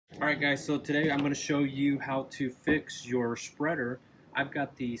Alright guys, so today I'm going to show you how to fix your spreader. I've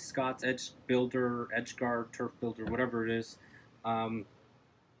got the Scotts Edgeguard Turf Builder, whatever it is. And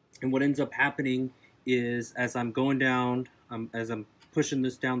what ends up happening is as I'm going down, as I'm pushing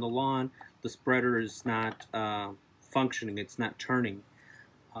this down the lawn, the spreader is not functioning, it's not turning.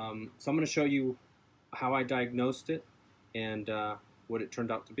 So I'm going to show you how I diagnosed it and what it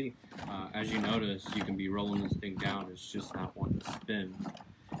turned out to be. As you notice, you can be rolling this thing down, it's just not wanting to spin.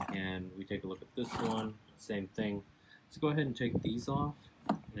 And we take a look at this one, same thing. Let's go ahead and take these off,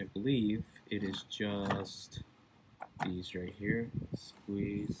 and I believe it is just these right here.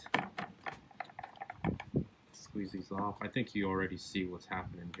 Squeeze these off. I think you already see what's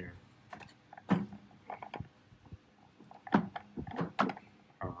happening here.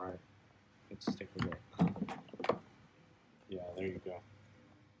 Alright, let's take a look. Yeah, there you go.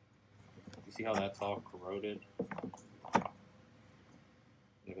 You see how that's all corroded?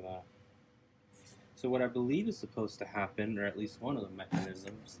 Look at that. So what I believe is supposed to happen, or at least one of the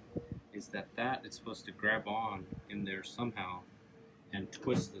mechanisms, is that it's supposed to grab on in there somehow and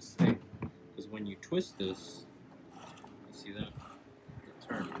twist this thing. Because when you twist this, you see that? It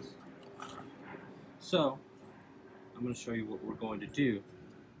turns. So, I'm going to show you what we're going to do.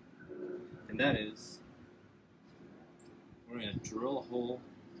 And that is, we're going to drill a hole.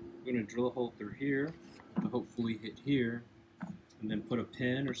 We're going to drill a hole through here to hopefully hit here. And then put a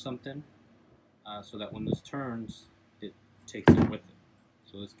pin or something so that when this turns, it takes it with it.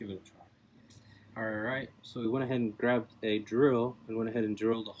 So let's give it a try. Alright, so we went ahead and grabbed a drill and went ahead and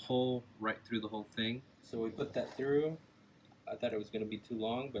drilled a hole right through the whole thing. So we put that through. I thought it was going to be too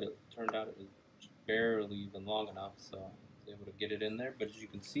long, but it turned out it was barely even long enough, so I was able to get it in there. But as you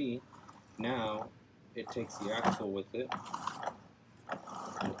can see, now it takes the axle with it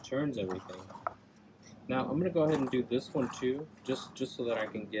and it turns everything. Now I'm going to go ahead and do this one too, just so that I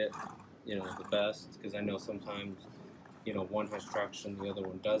can get, the best, because I know sometimes, one has traction, the other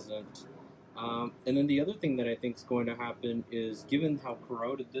one doesn't. And then the other thing that I think is going to happen is, given how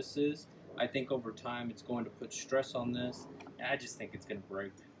corroded this is, I think over time it's going to put stress on this, and I just think it's going to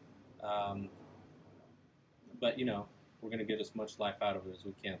break. But we're going to get as much life out of it as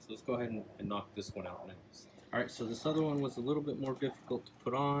we can. So let's go ahead and knock this one out next. Alright, so this other one was a little bit more difficult to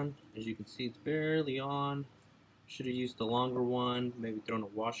put on. As you can see, it's barely on. Should have used a longer one, maybe thrown a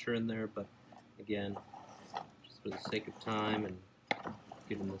washer in there, but again, just for the sake of time and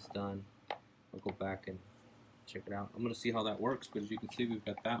getting this done, I'll go back and check it out. I'm going to see how that works, but as you can see, we've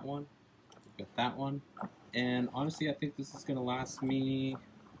got that one, we've got that one, and honestly, I think this is going to last me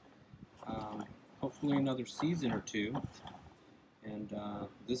hopefully another season or two. And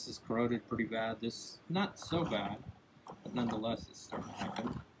this is corroded pretty bad. This, not so bad, but nonetheless, it's starting to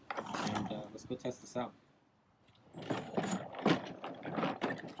happen. And let's go test this out.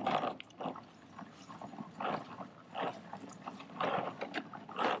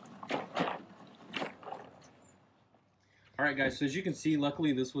 Alright guys, so as you can see,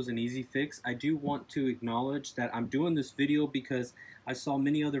 luckily this was an easy fix. I do want to acknowledge that I'm doing this video because I saw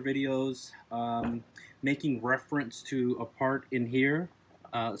many other videos making reference to a part in here,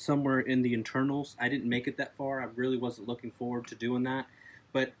 somewhere in the internals. I didn't make it that far. I really wasn't looking forward to doing that.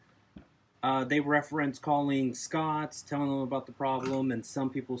 But they reference calling Scotts, telling them about the problem, and some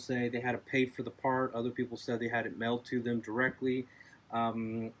people say they had to pay for the part. Other people said they had it mailed to them directly. I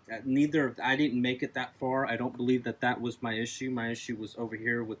didn't make it that far. I don't believe that was my issue. My issue was over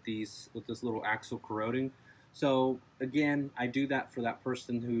here with this little axle corroding. So again, I do that for that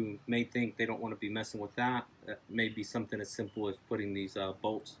person who may think they don't want to be messing with that. That may be something as simple as putting these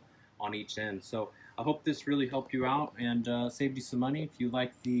bolts on each end. So I hope this really helped you out and saved you some money. If you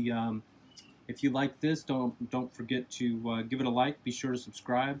like this, don't forget to give it a like. Be sure to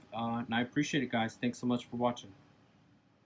subscribe, and I appreciate it, guys. Thanks so much for watching.